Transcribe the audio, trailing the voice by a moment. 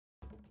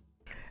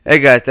Hey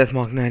guys,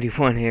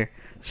 Deathmonk91 here.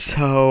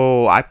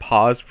 So, I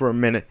paused for a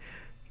minute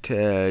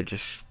to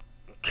just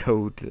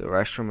go to the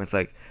restroom. It's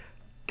like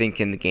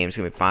thinking the game's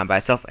gonna be fine by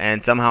itself,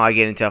 and somehow I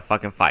get into a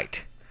fucking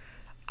fight.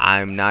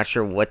 I'm not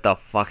sure what the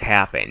fuck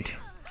happened.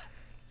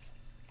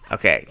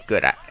 Okay,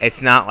 good.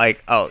 It's not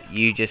like, oh,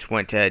 you just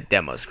went to a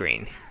demo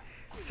screen.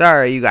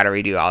 Sorry, you gotta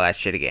redo all that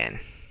shit again.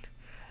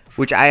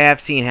 Which I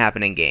have seen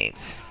happen in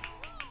games.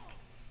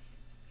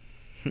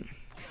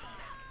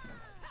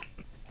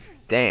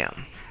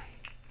 Damn.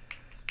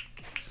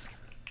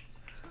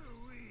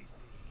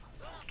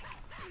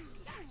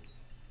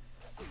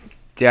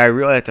 Did I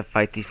really have to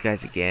fight these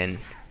guys again?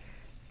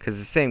 Because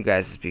the same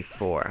guys as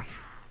before.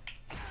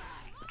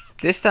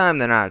 This time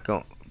they're not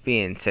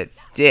being said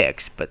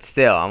dicks, but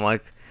still, I'm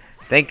like,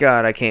 thank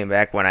God I came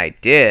back when I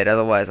did.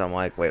 Otherwise, I'm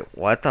like, wait,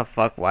 what the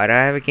fuck? Why did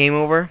I have a game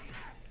over?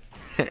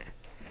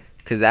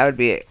 Because that would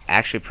be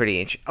actually pretty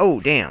interesting.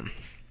 Oh, damn.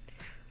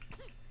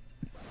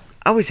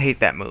 I always hate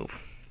that move.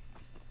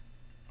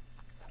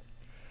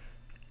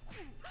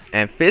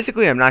 And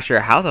physically, I'm not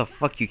sure how the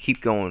fuck you keep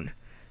going.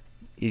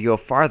 You go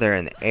farther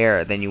in the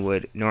air than you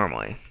would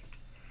normally.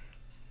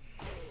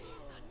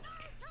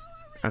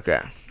 Okay.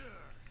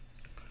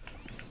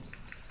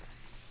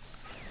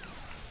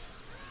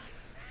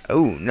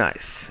 Oh,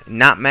 nice.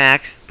 Not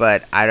maxed,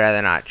 but I'd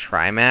rather not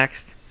try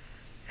maxed.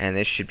 And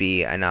this should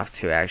be enough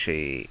to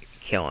actually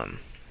kill him.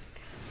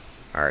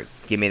 Or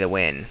give me the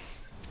win.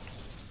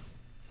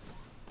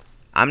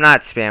 I'm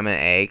not spamming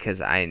A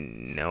because I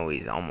know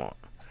he's almost...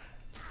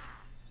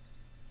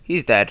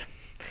 He's dead.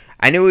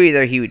 I knew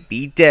either he would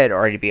be dead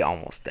or he'd be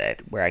almost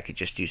dead, where I could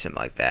just do something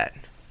like that.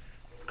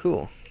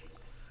 Cool.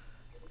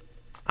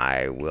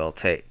 I will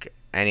take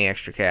any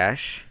extra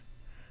cash.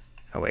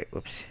 Oh wait,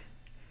 whoops.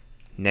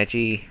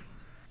 Neji.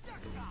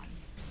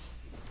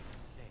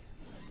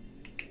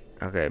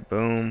 Okay,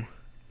 boom.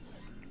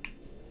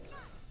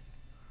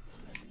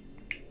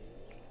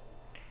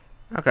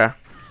 Okay.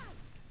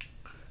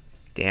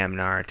 Damn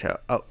Naruto.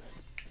 Oh.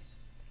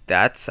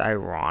 That's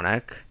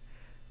ironic.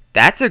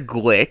 That's a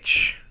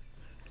glitch.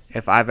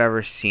 If I've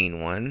ever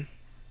seen one.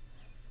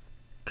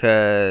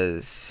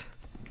 Because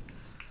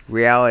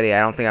reality, I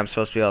don't think I'm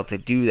supposed to be able to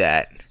do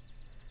that.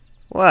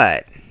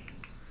 What?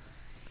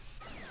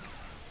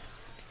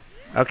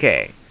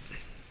 Okay.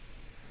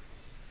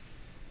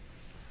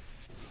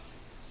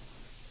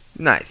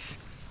 Nice.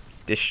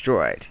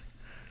 Destroyed.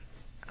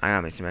 I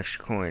got me some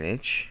extra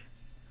coinage.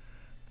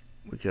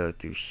 We go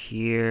through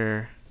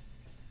here.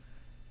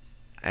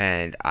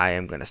 And I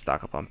am going to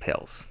stock up on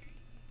pills.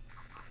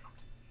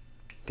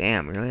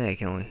 Damn, really? I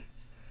can only...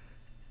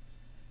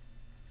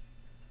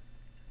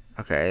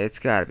 Okay, it's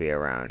got to be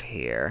around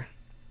here.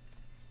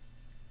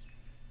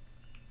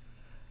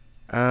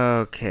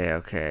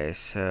 Okay,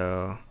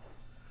 so...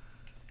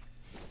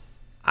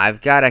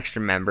 I've got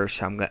extra members,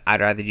 so I'd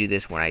rather do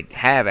this when I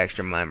have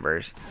extra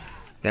members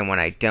than when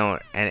I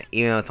don't. And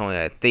even though it's only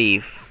a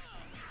thief,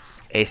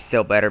 it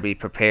still better be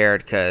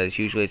prepared, because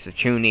usually it's a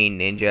tuning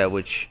ninja,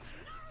 which,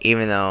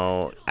 even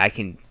though I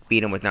can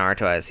beat him with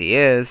Naruto as he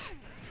is,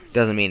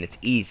 doesn't mean it's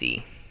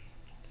easy.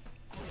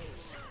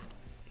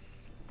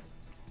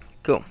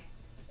 Cool.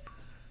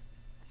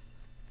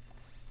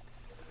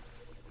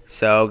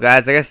 So,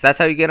 guys, I guess that's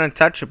how you get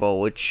untouchable,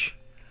 which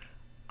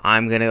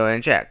I'm going to go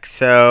and check.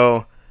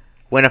 So,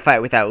 win a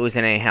fight without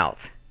losing any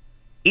health.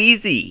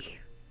 Easy.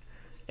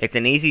 It's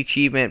an easy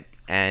achievement,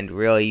 and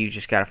really you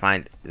just got to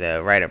find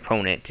the right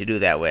opponent to do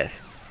that with.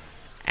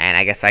 And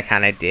I guess I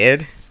kind of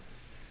did.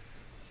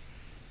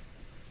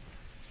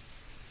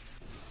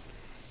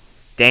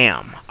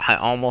 Damn, I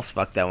almost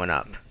fucked that one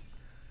up.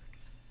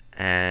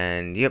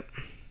 And, yep.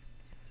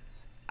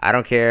 I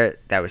don't care.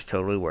 That was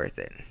totally worth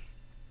it.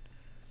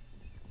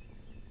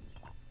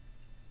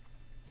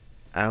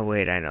 Oh,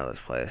 wait, I know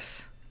this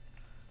place.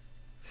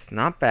 It's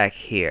not back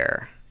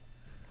here.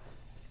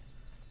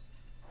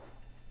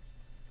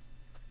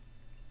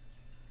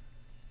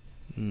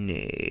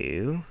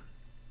 No.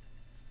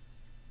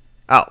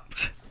 Oh.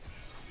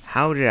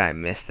 How did I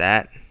miss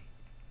that?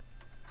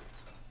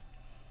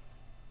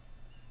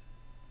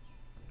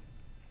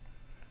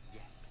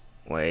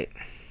 Wait.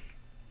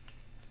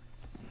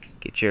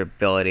 Get your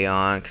ability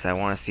on, because I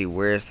want to see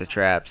where's the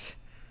traps.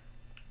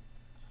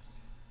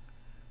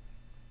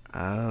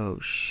 Oh,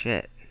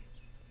 shit.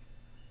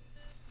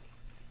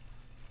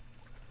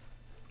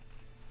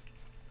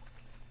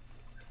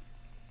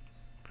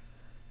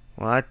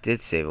 Well, that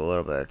did save a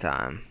little bit of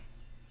time.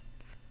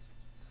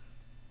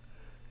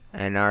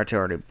 And Naruto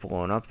already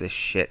blowing up this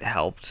shit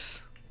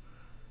helps.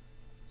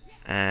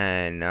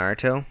 And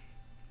Naruto,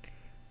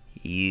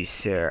 you,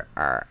 sir,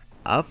 are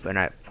up.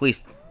 And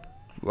please,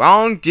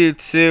 wrong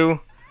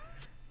jutsu.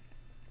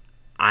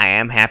 I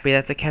am happy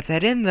that they kept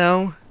that in,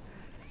 though.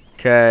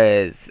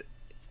 Because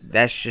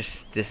that's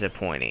just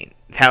disappointing.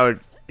 That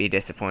would be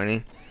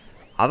disappointing.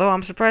 Although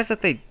I'm surprised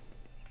that they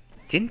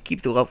didn't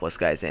keep the loveless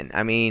guys in.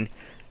 I mean,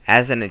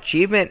 as an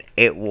achievement,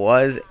 it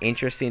was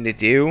interesting to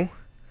do.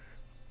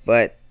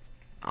 But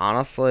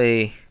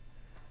honestly,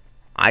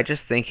 I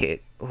just think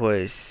it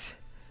was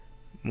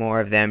more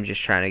of them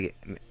just trying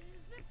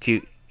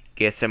to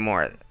get some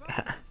more,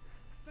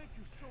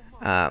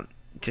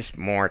 just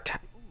more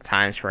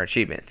times for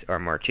achievements or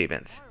more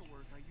achievements.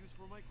 Firework I used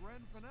for my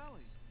grand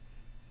finale.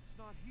 It's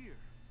not here.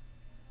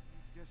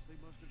 I guess they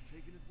must have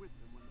taken it with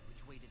them when.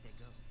 Which way did they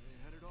go? They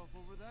headed off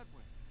over that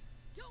way.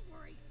 Don't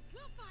worry,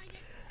 we'll find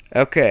it.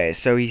 Okay,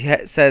 so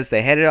he says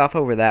they headed off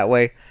over that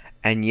way,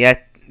 and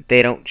yet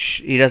they don't.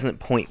 He doesn't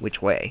point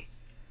which way.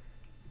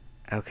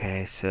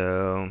 Okay,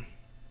 so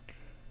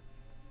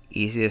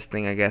easiest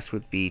thing I guess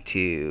would be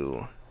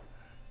to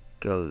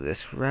go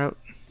this route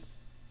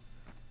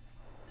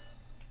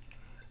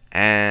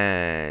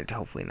and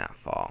hopefully not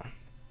fall.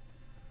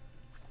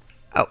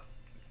 Oh,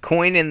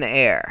 coin in the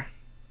air.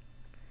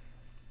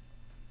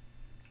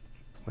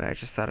 Wait, I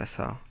just thought I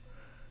saw.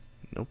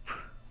 Nope.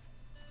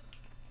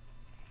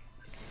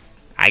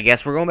 I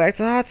guess we're going back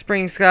to the hot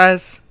springs,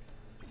 guys.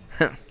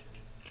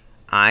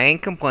 I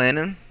ain't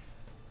complaining.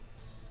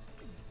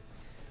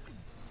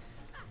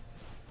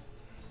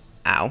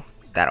 Ow,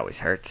 that always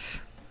hurts.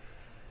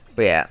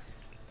 But yeah,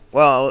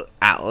 well,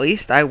 at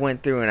least I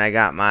went through and I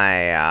got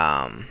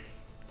my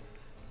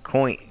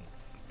coin,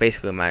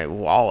 basically my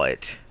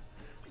wallet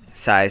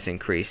size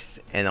increased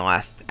in the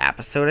last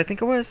episode, I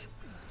think it was,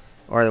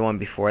 or the one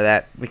before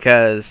that,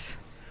 because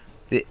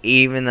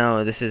even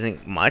though this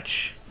isn't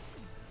much,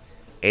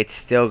 it's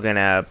still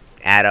gonna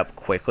add up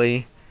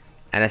quickly.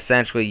 And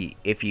essentially,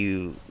 if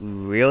you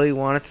really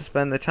wanted to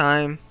spend the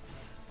time,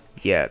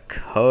 you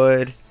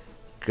could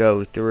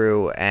go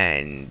through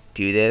and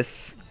do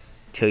this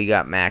till you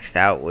got maxed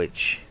out,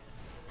 which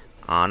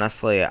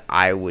honestly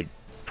I would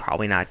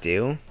probably not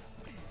do,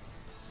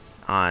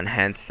 on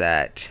hence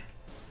that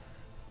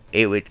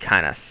it would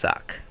kind of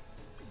suck.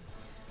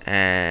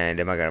 And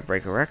am I gonna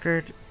break a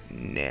record?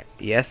 No.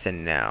 Yes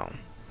and no.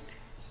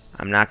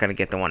 I'm not gonna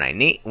get the one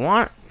I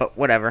want, but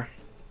whatever.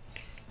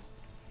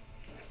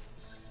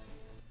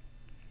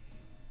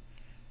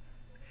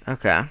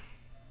 Okay.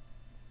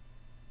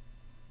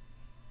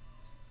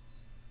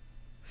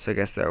 So I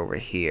guess they're over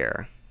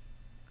here.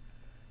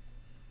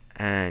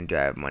 And do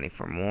I have money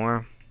for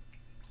more?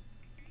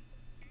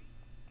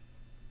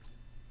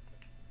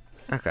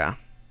 Okay.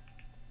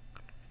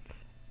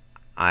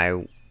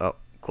 Oh,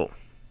 cool.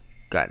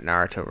 Got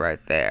Naruto right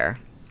there.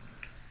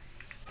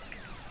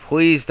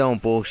 Please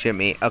don't bullshit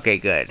me. Okay,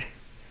 good.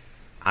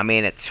 I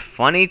mean, it's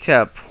funny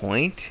to a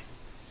point,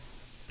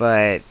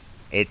 but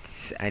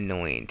it's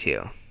annoying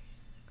too.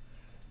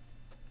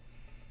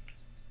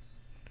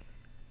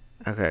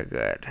 Okay,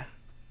 good.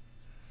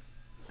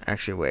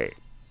 Actually, wait.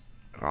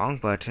 Wrong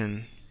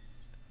button.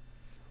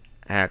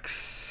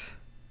 X.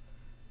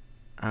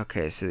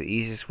 Okay, so the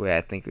easiest way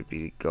I think would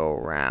be to go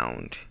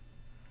around.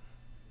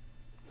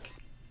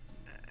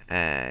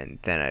 And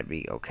then I'd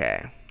be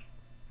okay.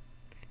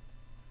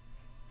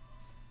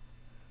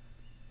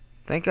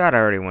 Thank God I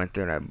already went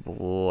through and I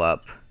blew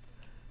up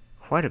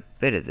quite a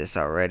bit of this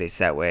already,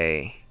 so that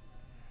way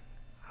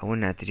I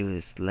wouldn't have to do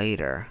this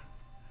later.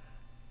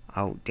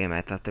 Oh, damn,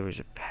 I thought there was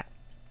a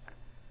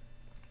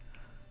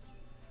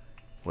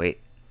wait.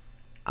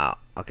 Oh,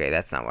 okay,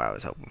 that's not what I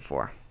was hoping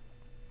for.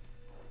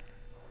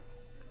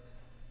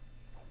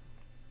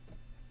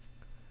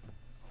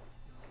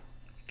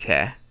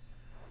 Okay.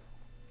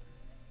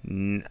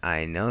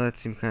 I know that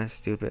seemed kind of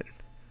stupid.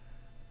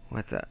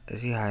 What the?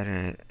 Is he hiding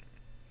it?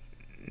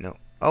 No.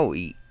 Oh,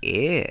 he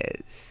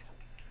is.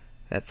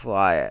 That's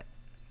why.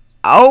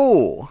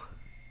 Oh!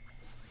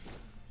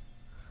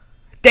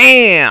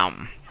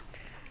 Damn!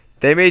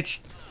 They made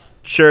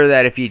sure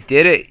that if he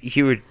did it,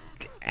 he would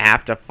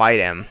have to fight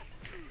him.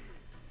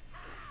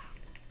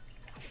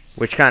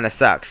 Which kind of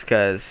sucks,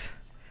 because...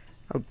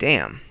 Oh,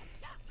 damn.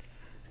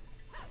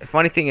 The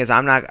funny thing is,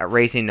 I'm not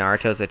raising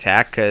Naruto's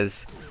attack,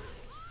 because...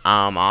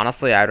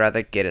 honestly, I'd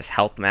rather get his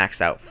health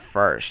maxed out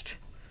first.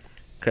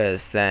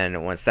 Because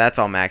then, once that's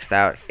all maxed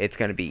out, it's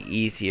going to be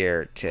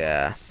easier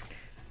to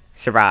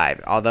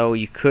survive. Although,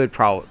 you could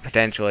probably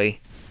potentially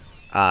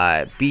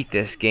beat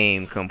this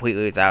game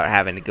completely without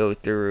having to go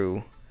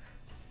through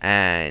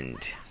and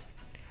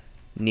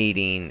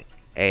needing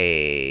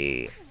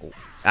to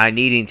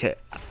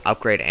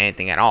upgrade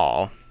anything at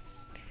all.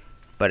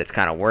 But it's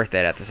kind of worth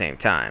it at the same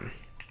time.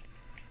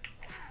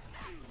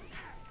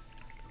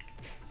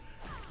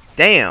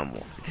 Damn,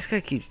 this guy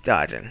keeps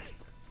dodging.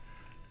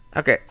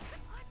 Okay.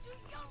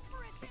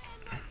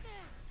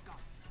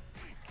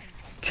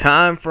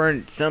 Time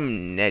for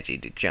some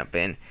Neji to jump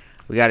in.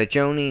 We got a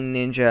Jonin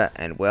ninja,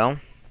 and well,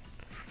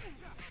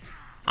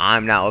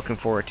 I'm not looking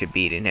forward to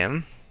beating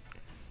him.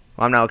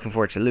 Well, I'm not looking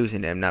forward to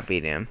losing him, not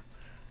beating him.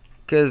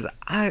 Because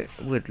I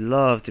would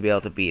love to be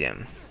able to beat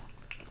him.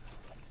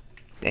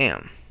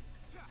 Damn.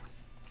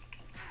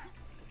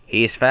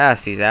 He's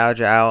fast, he's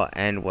agile,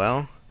 and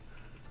well,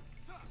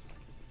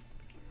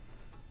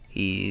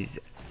 he's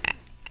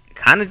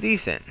kind of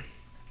decent.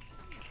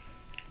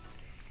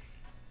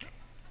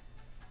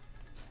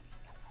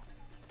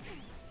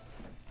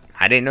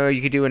 I didn't know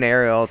you could do an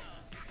aerial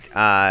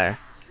freaking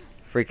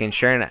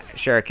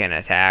shuriken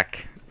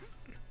attack.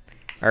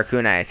 Or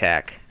kunai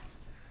attack.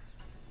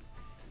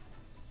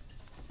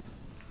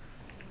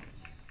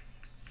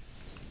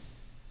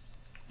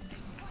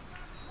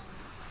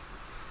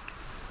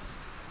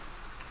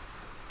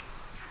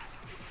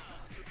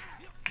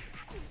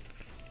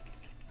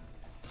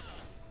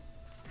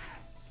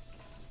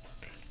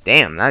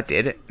 Damn, that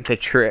did it. The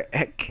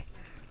trick.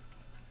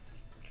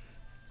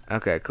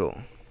 Okay, cool.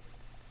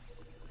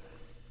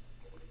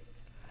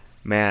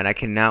 Man, I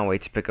cannot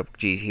wait to pick up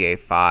GTA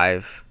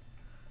 5.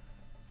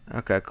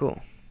 Okay,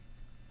 cool.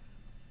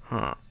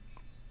 Huh.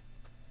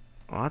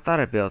 Well, I thought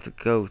I'd be able to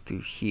go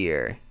through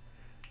here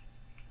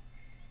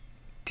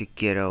to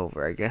get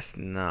over. I guess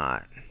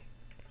not.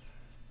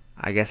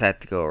 I guess I have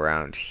to go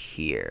around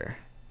here.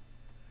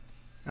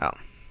 Oh.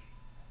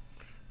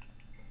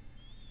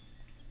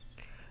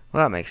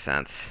 Well, that makes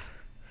sense.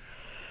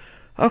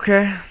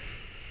 Okay.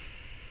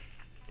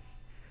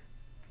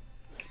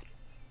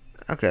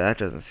 Okay, that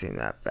doesn't seem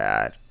that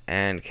bad.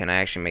 And can I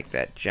actually make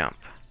that jump?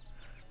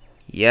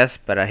 Yes,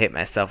 but I hit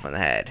myself in the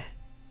head.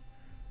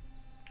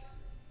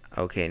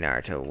 Okay,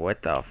 Naruto,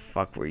 what the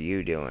fuck were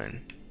you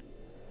doing?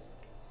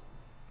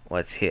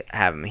 Let's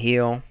have him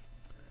heal.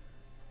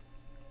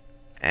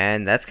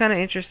 And that's kind of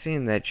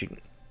interesting that you...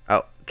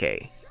 Oh,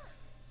 okay.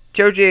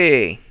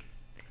 Choji!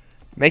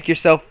 Make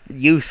yourself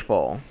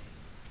useful.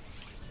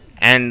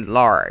 And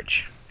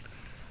large.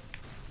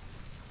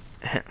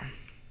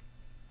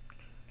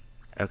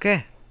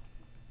 Okay.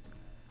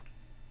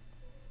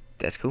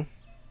 That's cool.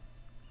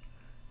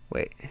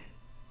 Wait.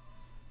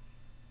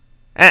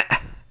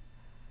 Ah!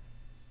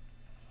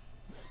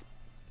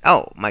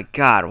 Oh my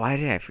god, why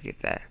did I forget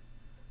that?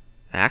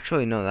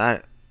 Actually, no,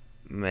 that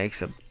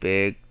makes a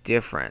big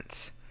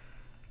difference.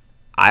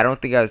 I don't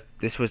think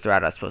this was the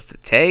route I was supposed to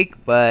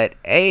take, but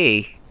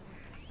hey,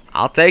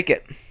 I'll take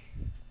it.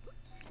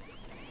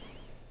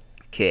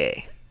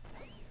 Okay.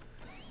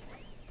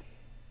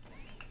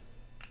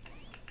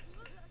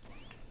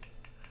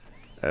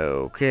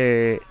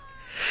 Okay.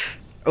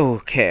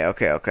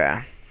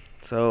 Okay.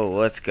 So,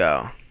 let's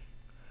go.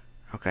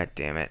 Oh, god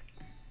damn it.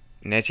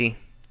 Nechi,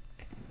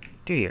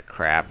 do your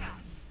crap.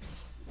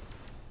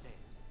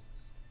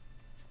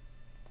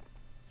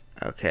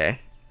 Okay.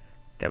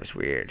 That was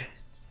weird.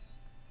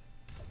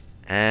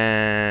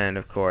 And,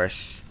 of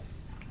course,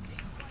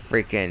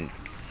 freaking...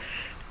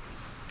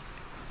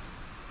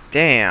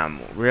 Damn.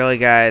 Really,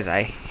 guys?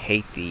 I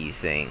hate these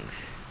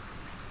things.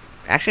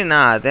 Actually,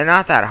 nah. They're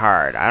not that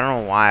hard. I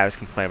don't know why I was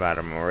complaining about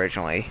them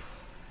originally.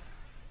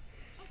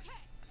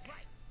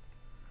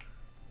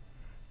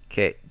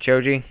 Okay,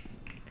 Choji.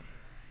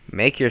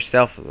 Make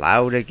yourself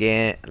loud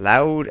again.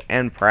 Loud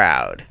and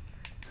proud.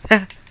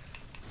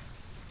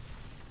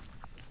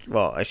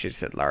 Well, I should have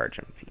said large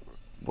and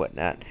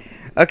whatnot.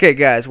 Okay,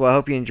 guys. Well, I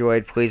hope you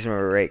enjoyed. Please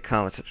remember to rate,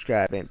 comment,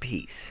 subscribe, and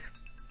peace.